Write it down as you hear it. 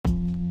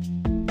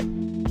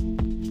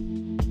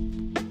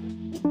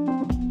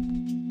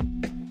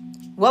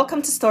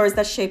Welcome to Stories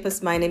That Shape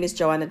Us. My name is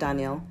Joanna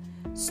Daniel.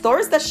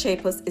 Stories That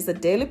Shape Us is a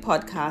daily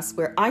podcast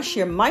where I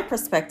share my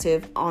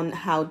perspective on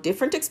how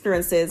different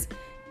experiences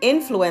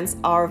influence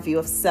our view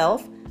of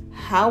self,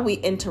 how we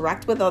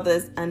interact with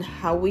others, and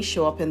how we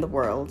show up in the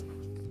world.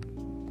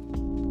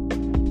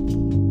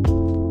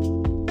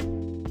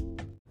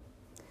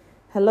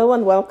 Hello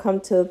and welcome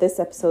to this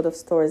episode of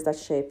Stories That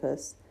Shape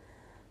Us.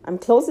 I'm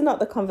closing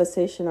out the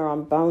conversation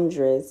around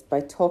boundaries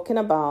by talking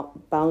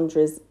about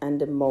boundaries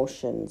and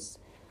emotions.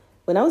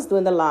 When I was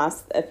doing the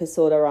last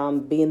episode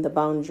around being the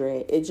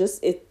boundary,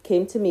 it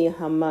came to me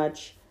how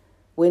much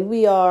when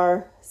we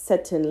are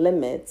setting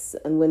limits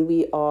and when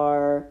we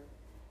are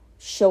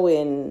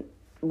showing,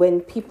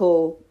 when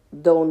people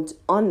don't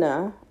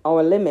honor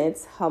our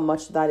limits, how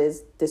much that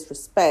is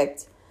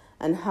disrespect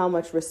and how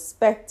much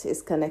respect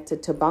is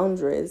connected to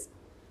boundaries.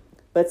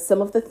 But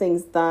some of the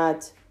things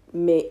that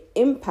may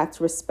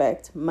impact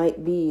respect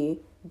might be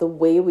the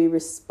way we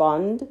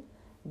respond,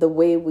 the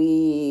way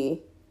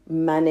we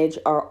manage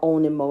our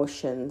own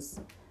emotions.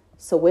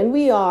 So when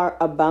we are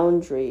a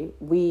boundary,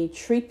 we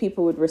treat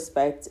people with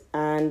respect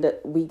and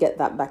we get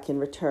that back in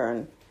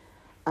return.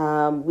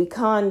 We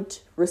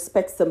can't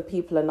respect some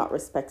people and not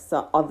respect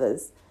some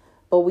others,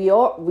 but we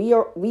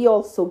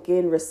also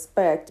gain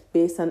respect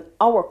based on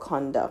our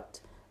conduct,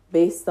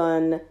 based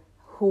on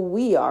who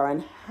we are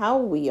and how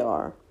we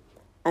are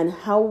and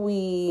how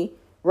we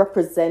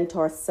represent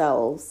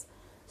ourselves.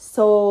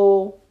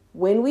 So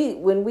when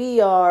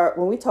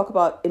we talk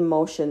about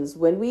emotions,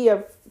 when we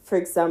are, for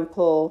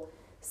example,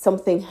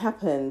 something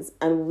happens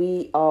and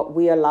we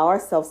allow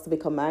ourselves to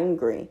become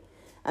angry.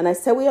 And I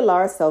say we allow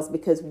ourselves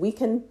because we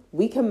can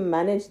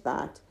manage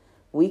that.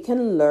 We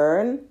can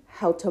learn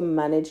how to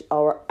manage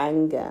our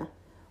anger,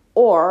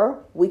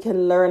 or we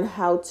can learn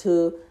how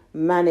to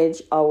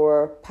manage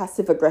our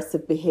passive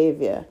aggressive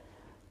behavior,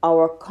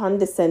 our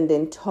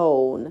condescending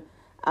tone,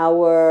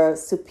 our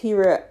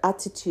superior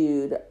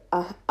attitude,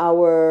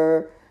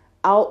 our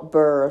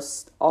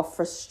outburst of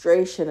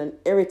frustration and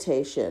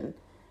irritation.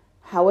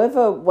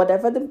 However,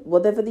 whatever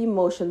the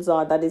emotions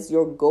are, that is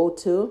your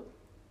go-to.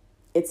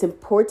 It's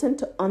important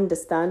to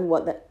understand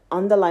what the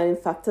underlying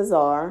factors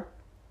are,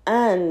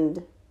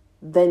 and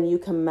then you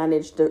can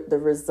manage the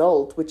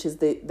result, which is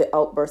the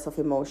outburst of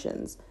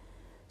emotions.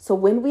 So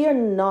when we are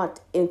not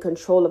in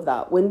control of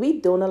that, when we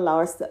don't allow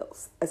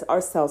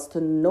ourselves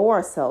to know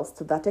ourselves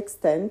to that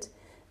extent,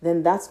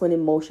 then that's when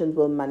emotions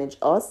will manage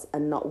us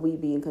and not we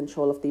be in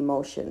control of the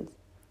emotions.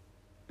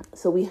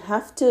 So we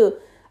have to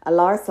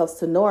allow ourselves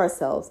to know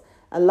ourselves.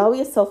 Allow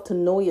yourself, to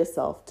know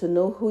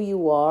who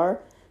you are,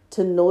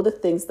 to know the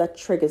things that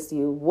triggers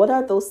you. What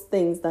are those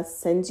things that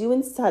send you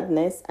in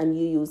sadness and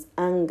you use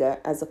anger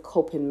as a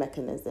coping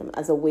mechanism,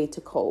 as a way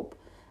to cope?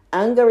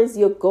 Anger is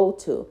your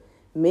go-to.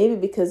 Maybe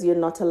because you're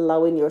not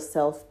allowing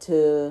yourself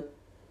to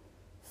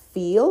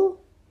feel,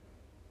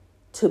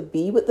 to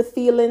be with the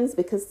feelings,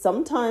 because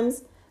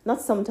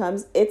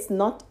it's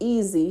not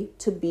easy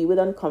to be with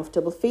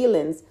uncomfortable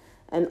feelings.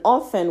 And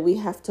often we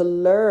have to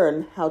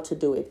learn how to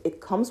do it.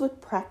 It comes with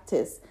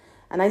practice.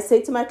 And I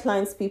say to my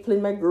clients, people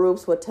in my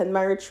groups who attend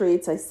my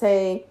retreats, I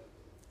say,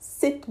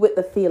 sit with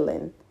the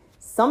feeling.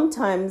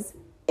 Sometimes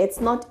it's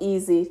not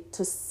easy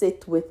to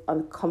sit with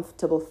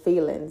uncomfortable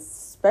feelings,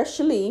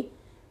 especially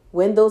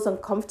when those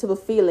uncomfortable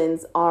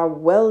feelings are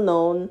well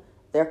known,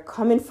 they're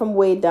coming from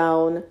way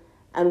down,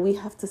 and we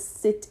have to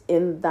sit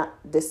in that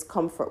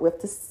discomfort. We have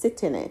to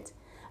sit in it.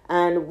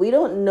 And we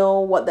don't know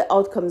what the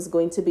outcome is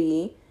going to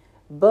be,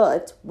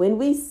 but when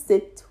we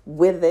sit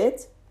with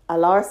it,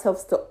 allow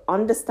ourselves to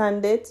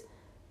understand it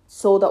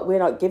so that we're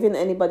not giving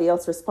anybody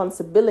else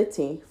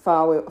responsibility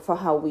for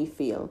how we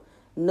feel.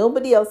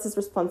 Nobody else is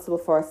responsible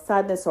for our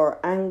sadness or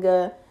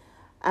anger.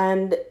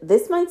 And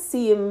this might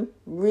seem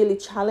really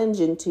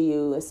challenging to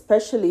you,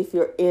 especially if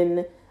you're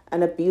in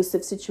an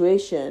abusive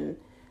situation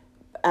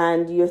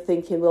and you're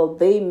thinking, well,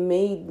 they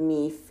made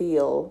me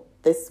feel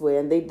this way,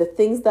 and the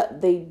things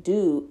that they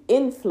do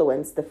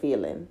influence the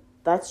feeling.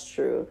 That's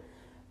true.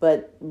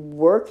 But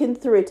working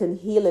through it and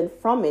healing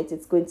from it,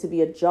 it's going to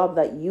be a job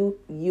that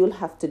you'll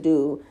have to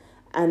do.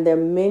 And there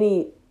are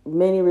many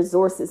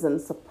resources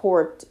and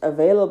support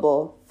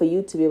available for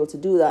you to be able to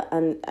do that.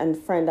 And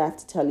friend, I have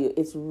to tell you,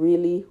 it's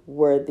really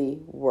worthy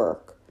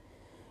work.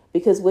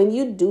 Because when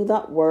you do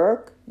that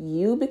work,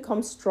 you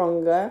become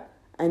stronger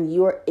and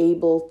you're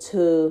able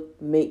to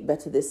make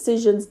better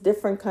decisions,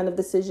 different kind of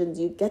decisions.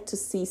 You get to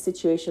see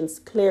situations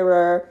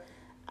clearer,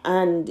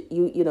 and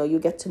you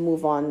get to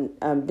move on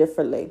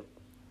differently.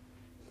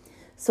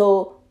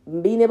 So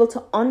being able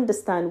to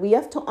understand, we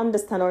have to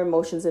understand our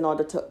emotions in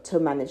order to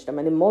manage them.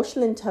 And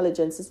emotional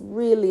intelligence is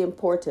really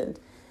important,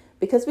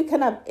 because we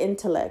can have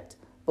intellect,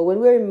 but when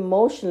we're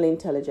emotionally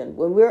intelligent,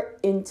 when we're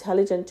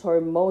intelligent to our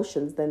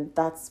emotions, then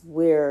that's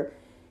where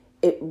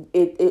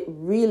it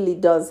really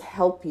does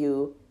help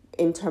you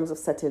in terms of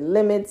setting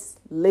limits,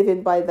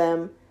 living by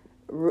them,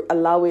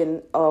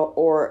 allowing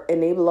or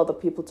enable other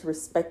people to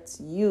respect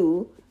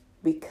you.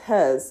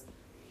 Because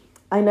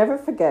I never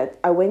forget,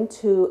 I went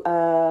to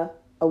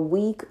a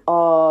week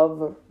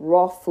of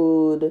raw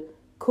food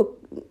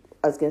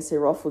I was going to say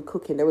raw food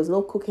cooking. There was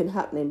no cooking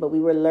happening, but we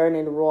were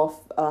learning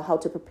how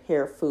to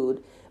prepare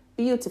food.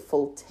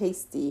 Beautiful,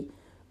 tasty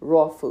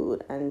raw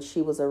food. And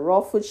she was a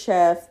raw food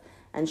chef,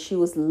 and she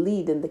was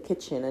leading the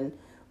kitchen. And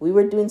we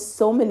were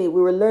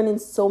learning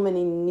so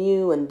many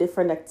new and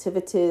different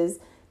activities,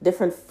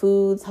 different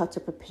foods, how to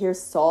prepare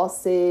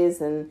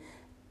sauces and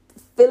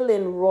fill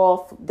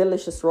in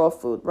delicious raw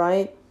food,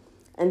 right?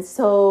 And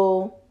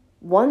so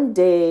one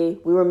day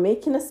we were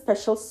making a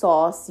special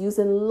sauce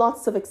using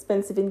lots of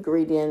expensive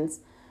ingredients,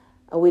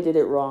 and we did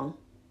it wrong.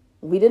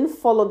 We didn't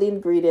follow the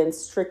ingredients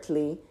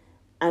strictly,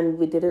 and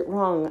we did it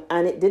wrong.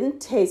 And it didn't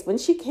taste. When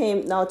she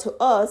came, now to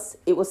us,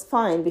 it was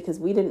fine because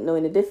we didn't know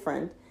any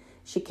different.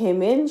 She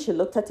came in, she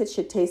looked at it,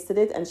 she tasted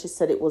it, and she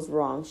said it was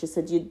wrong. She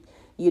said, you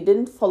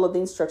didn't follow the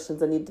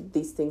instructions and you did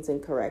these things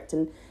incorrect.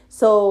 And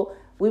so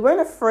we weren't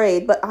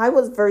afraid, but I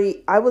was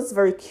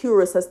very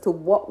curious as to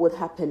what would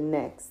happen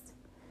next.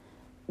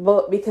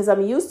 But because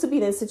I'm used to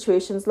being in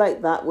situations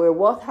like that, where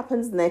what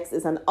happens next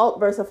is an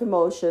outburst of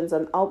emotions,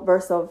 an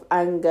outburst of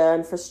anger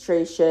and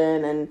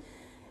frustration, and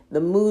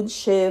the mood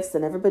shifts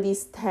and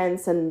everybody's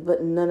tense,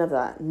 but none of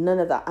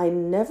that. I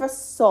never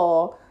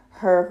saw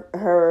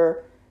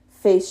her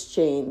face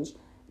change.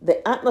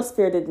 The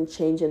atmosphere didn't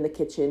change in the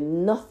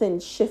kitchen. Nothing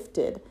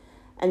shifted.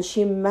 And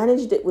she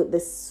managed it with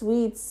this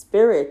sweet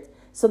spirit.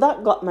 So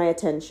that got my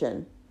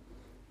attention.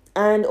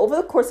 And over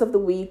the course of the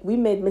week, we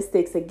made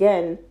mistakes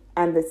again.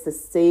 And it's the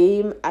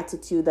same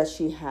attitude that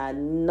she had.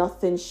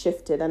 Nothing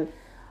shifted. And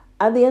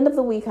at the end of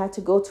the week, I had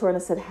to go to her and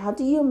I said, how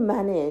did you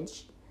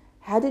manage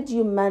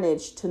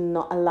to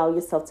not allow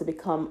yourself to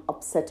become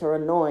upset or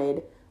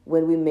annoyed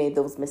when we made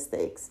those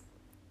mistakes?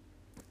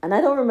 And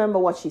I don't remember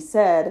what she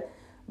said,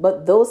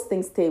 but those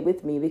things stay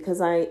with me because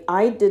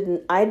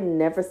I'd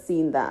never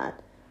seen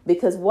that.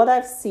 Because what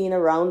I've seen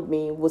around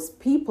me was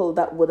people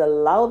that would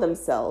allow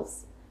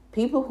themselves,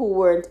 people who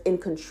weren't in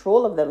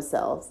control of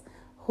themselves,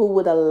 who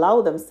would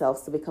allow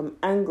themselves to become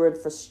angry and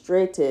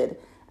frustrated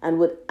and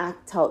would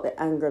act out the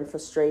anger and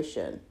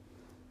frustration.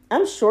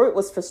 I'm sure it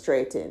was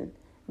frustrating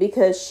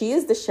because she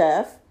is the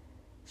chef.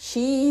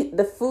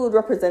 The food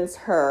represents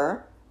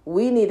her.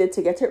 We needed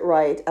to get it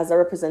right as a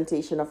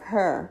representation of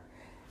her.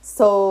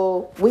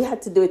 So we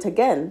had to do it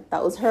again.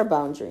 That was her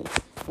boundary.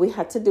 We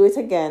had to do it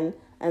again.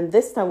 And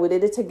this time we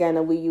did it again,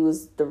 and we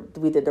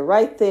did the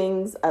right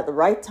things at the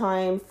right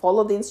time,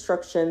 followed the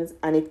instructions,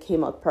 and it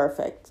came out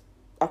perfect,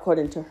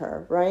 according to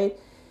her, right?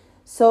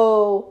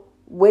 So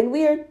when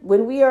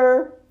we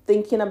are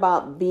thinking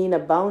about being a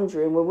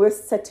boundary, when we're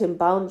setting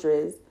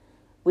boundaries,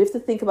 we have to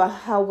think about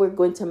how we're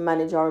going to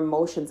manage our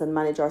emotions and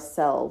manage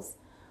ourselves.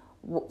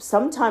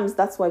 Sometimes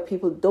that's why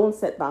people don't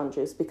set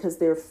boundaries, because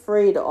they're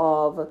afraid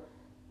of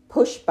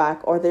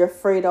pushback, or they're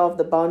afraid of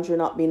the boundary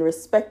not being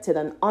respected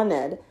and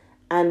honored,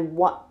 and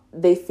what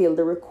they feel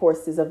the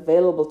recourse is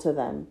available to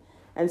them.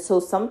 And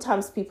so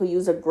sometimes people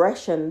use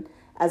aggression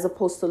as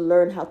opposed to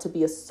learn how to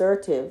be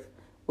assertive.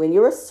 When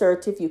you're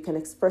assertive, you can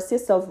express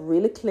yourself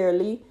really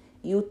clearly.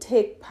 You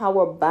take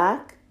power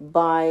back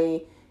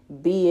by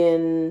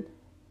being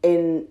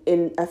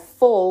a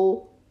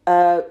full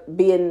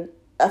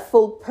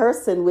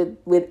person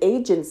with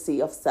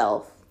agency of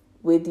self,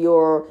 with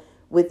your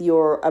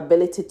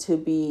ability to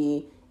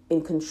be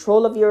in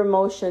control of your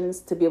emotions,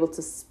 to be able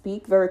to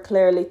speak very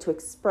clearly, to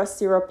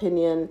express your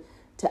opinion,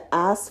 to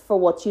ask for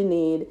what you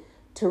need,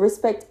 to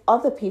respect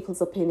other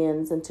people's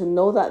opinions, and to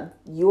know that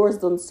yours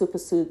don't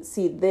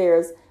supersede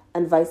theirs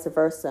and vice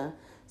versa.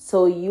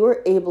 So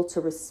you're able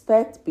to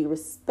be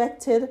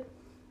respected,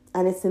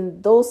 and it's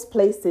in those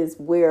places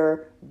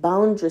where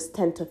boundaries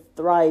tend to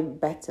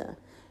thrive better.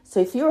 So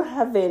if you're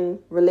having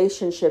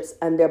relationships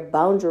and there are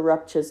boundary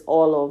ruptures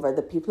all over,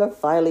 the people are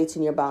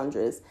violating your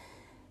boundaries,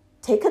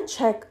 take a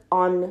check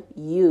on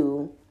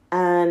you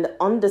and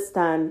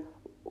understand,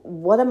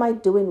 what am I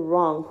doing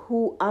wrong?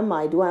 Who am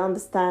I? Do I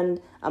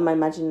understand? Am I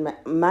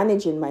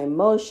managing my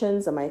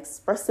emotions? Am I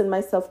expressing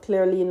myself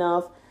clearly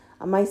enough?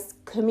 Am I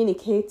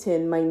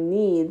communicating my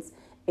needs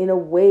in a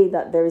way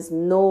that there is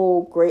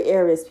no gray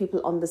areas?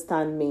 People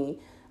understand me.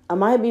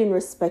 Am I being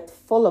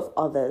respectful of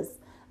others?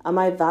 Am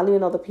I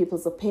valuing other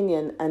people's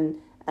opinion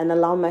and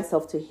allowing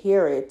myself to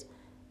hear it?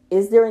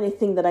 Is there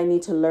anything that I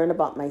need to learn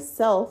about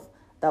myself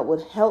that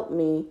would help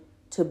me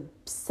to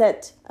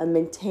set and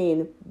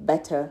maintain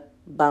better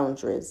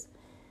boundaries?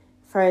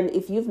 Friend,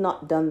 if you've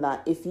not done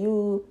that, if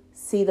you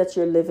see that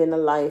you're living a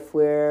life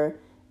where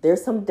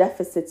there's some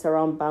deficits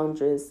around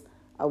boundaries,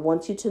 I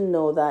want you to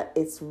know that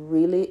it's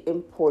really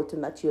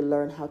important that you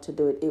learn how to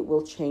do it. It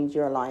will change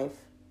your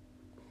life.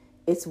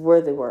 It's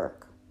worthy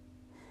work.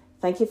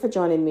 Thank you for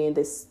joining me in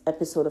this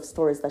episode of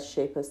Stories That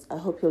Shape Us. I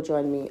hope you'll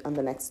join me on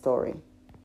the next story.